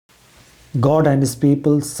God and His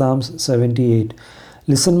people, Psalms 78.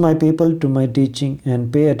 Listen, my people, to my teaching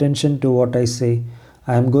and pay attention to what I say.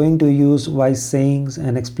 I am going to use wise sayings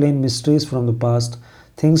and explain mysteries from the past,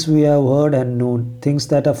 things we have heard and known, things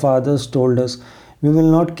that our fathers told us. We will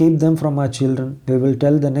not keep them from our children. We will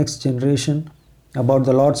tell the next generation about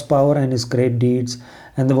the Lord's power and His great deeds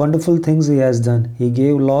and the wonderful things He has done. He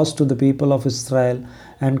gave laws to the people of Israel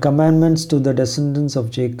and commandments to the descendants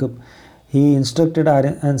of Jacob. He instructed our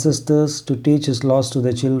ancestors to teach His laws to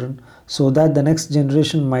their children, so that the next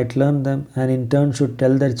generation might learn them and in turn should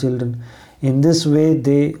tell their children. In this way,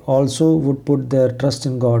 they also would put their trust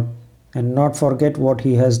in God and not forget what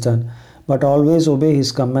He has done, but always obey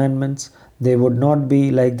His commandments. They would not be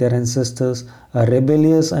like their ancestors, a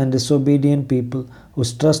rebellious and disobedient people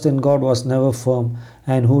whose trust in God was never firm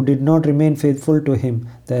and who did not remain faithful to Him.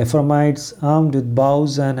 The Ephraimites, armed with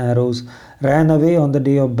bows and arrows, ran away on the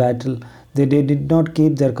day of battle. They did not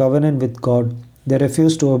keep their covenant with God. They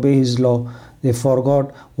refused to obey His law. They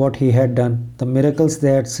forgot what He had done, the miracles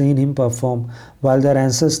they had seen Him perform, while their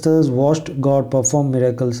ancestors watched God perform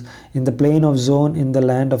miracles in the plain of Zoan in the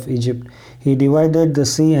land of Egypt. He divided the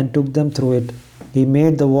sea and took them through it. He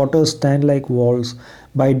made the waters stand like walls.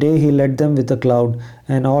 By day He led them with a cloud,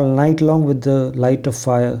 and all night long with the light of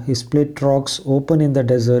fire. He split rocks open in the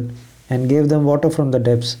desert and gave them water from the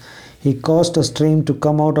depths. He caused a stream to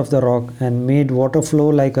come out of the rock and made water flow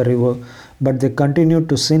like a river. But they continued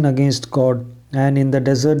to sin against God, and in the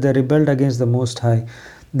desert they rebelled against the Most High.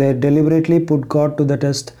 They deliberately put God to the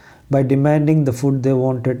test by demanding the food they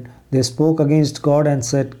wanted. They spoke against God and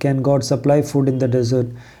said, "Can God supply food in the desert?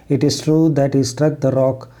 It is true that He struck the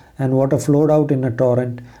rock and water flowed out in a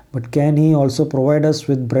torrent, but can He also provide us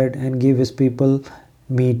with bread and give His people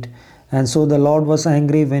meat?" And so the Lord was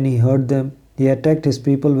angry when He heard them. He attacked His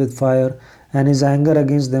people with fire, and His anger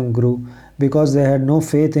against them grew, because they had no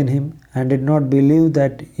faith in Him and did not believe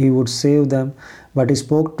that He would save them. But He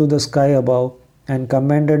spoke to the sky above and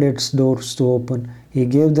commanded its doors to open. He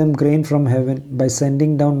gave them grain from heaven by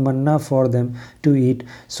sending down manna for them to eat.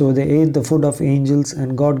 So they ate the food of angels,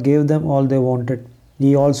 and God gave them all they wanted.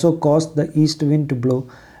 He also caused the east wind to blow,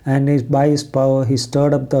 and by His power He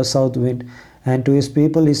stirred up the south wind. And to His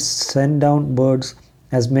people He sent down birds,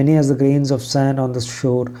 as many as the grains of sand on the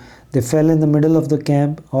shore. They fell in the middle of the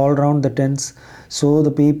camp, all round the tents. So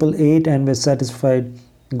the people ate and were satisfied.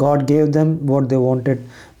 God gave them what they wanted,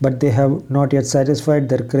 but they have not yet satisfied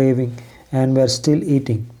their craving and were still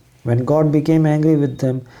eating. When God became angry with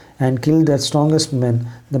them and killed their strongest men,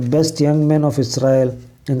 the best young men of Israel,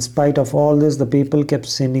 in spite of all this, the people kept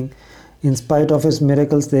sinning. In spite of His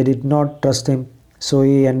miracles, they did not trust Him. So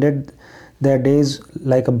He ended their days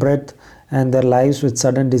like a breath and their lives with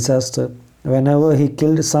sudden disaster. Whenever He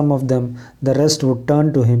killed some of them, the rest would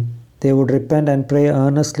turn to Him. They would repent and pray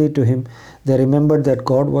earnestly to Him. They remembered that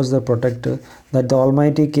God was their protector, that the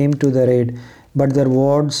Almighty came to their aid. But their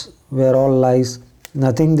words were all lies.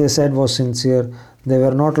 Nothing they said was sincere. They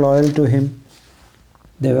were not loyal to Him.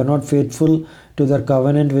 They were not faithful to their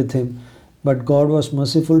covenant with Him. But God was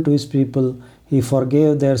merciful to His people. He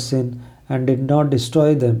forgave their sin and did not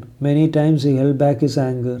destroy them. Many times He held back His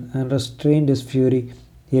anger and restrained His fury.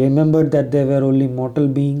 He remembered that they were only mortal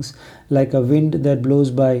beings, like a wind that blows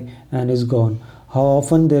by and is gone. How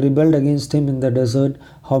often they rebelled against Him in the desert,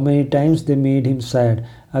 how many times they made Him sad.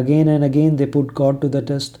 Again and again they put God to the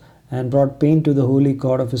test and brought pain to the holy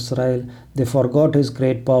God of Israel. They forgot His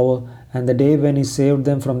great power and the day when He saved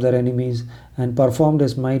them from their enemies and performed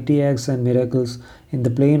His mighty acts and miracles in the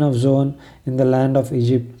plain of Zoan in the land of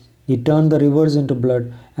Egypt. He turned the rivers into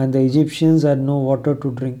blood, and the Egyptians had no water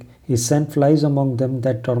to drink. He sent flies among them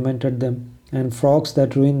that tormented them, and frogs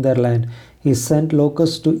that ruined their land. He sent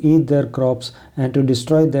locusts to eat their crops and to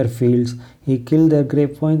destroy their fields. He killed their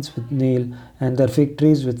grapevines with nail, and their fig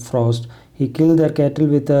trees with frost. He killed their cattle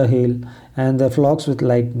with a hail, and their flocks with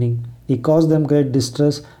lightning. He caused them great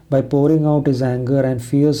distress by pouring out His anger and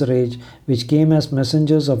fierce rage, which came as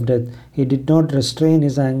messengers of death. He did not restrain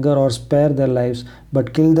His anger or spare their lives,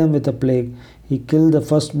 but killed them with a plague. He killed the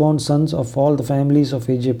firstborn sons of all the families of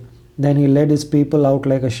Egypt. Then He led His people out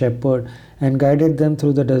like a shepherd and guided them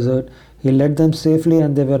through the desert. He led them safely,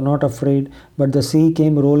 and they were not afraid, but the sea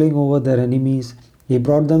came rolling over their enemies. He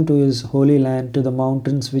brought them to His holy land, to the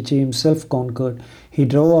mountains which He Himself conquered. He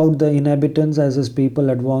drove out the inhabitants as His people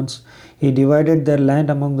advanced. He divided their land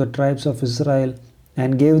among the tribes of Israel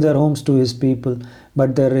and gave their homes to His people.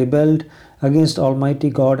 But they rebelled against Almighty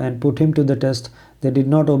God and put Him to the test. They did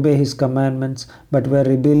not obey His commandments, but were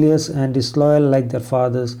rebellious and disloyal like their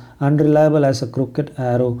fathers, unreliable as a crooked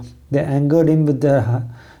arrow. They angered Him with their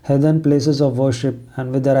heathen places of worship,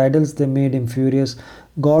 and with their idols they made Him furious.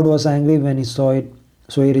 God was angry when he saw it,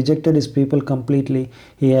 so he rejected his people completely.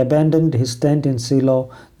 He abandoned his tent in Shiloh,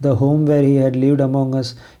 the home where he had lived among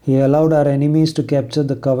us. He allowed our enemies to capture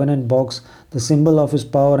the covenant box, the symbol of his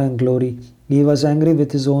power and glory. He was angry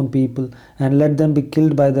with his own people and let them be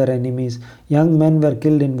killed by their enemies. Young men were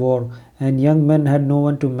killed in war, and young men had no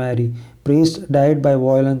one to marry. Priests died by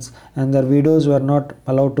violence, and their widows were not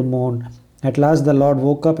allowed to mourn. At last the Lord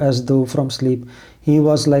woke up as though from sleep. He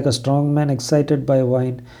was like a strong man excited by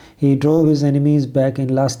wine. He drove his enemies back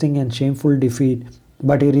in lasting and shameful defeat.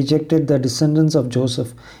 But he rejected the descendants of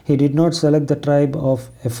Joseph. He did not select the tribe of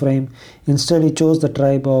Ephraim. Instead, he chose the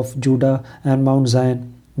tribe of Judah and Mount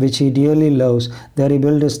Zion, which he dearly loves. There he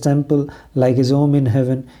built his temple like his home in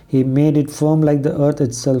heaven. He made it firm like the earth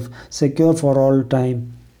itself, secure for all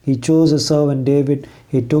time. He chose his servant David.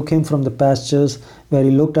 He took him from the pastures where he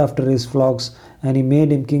looked after his flocks, and he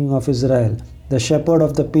made him king of Israel, the shepherd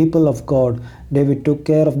of the people of God. David took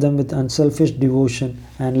care of them with unselfish devotion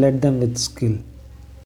and led them with skill.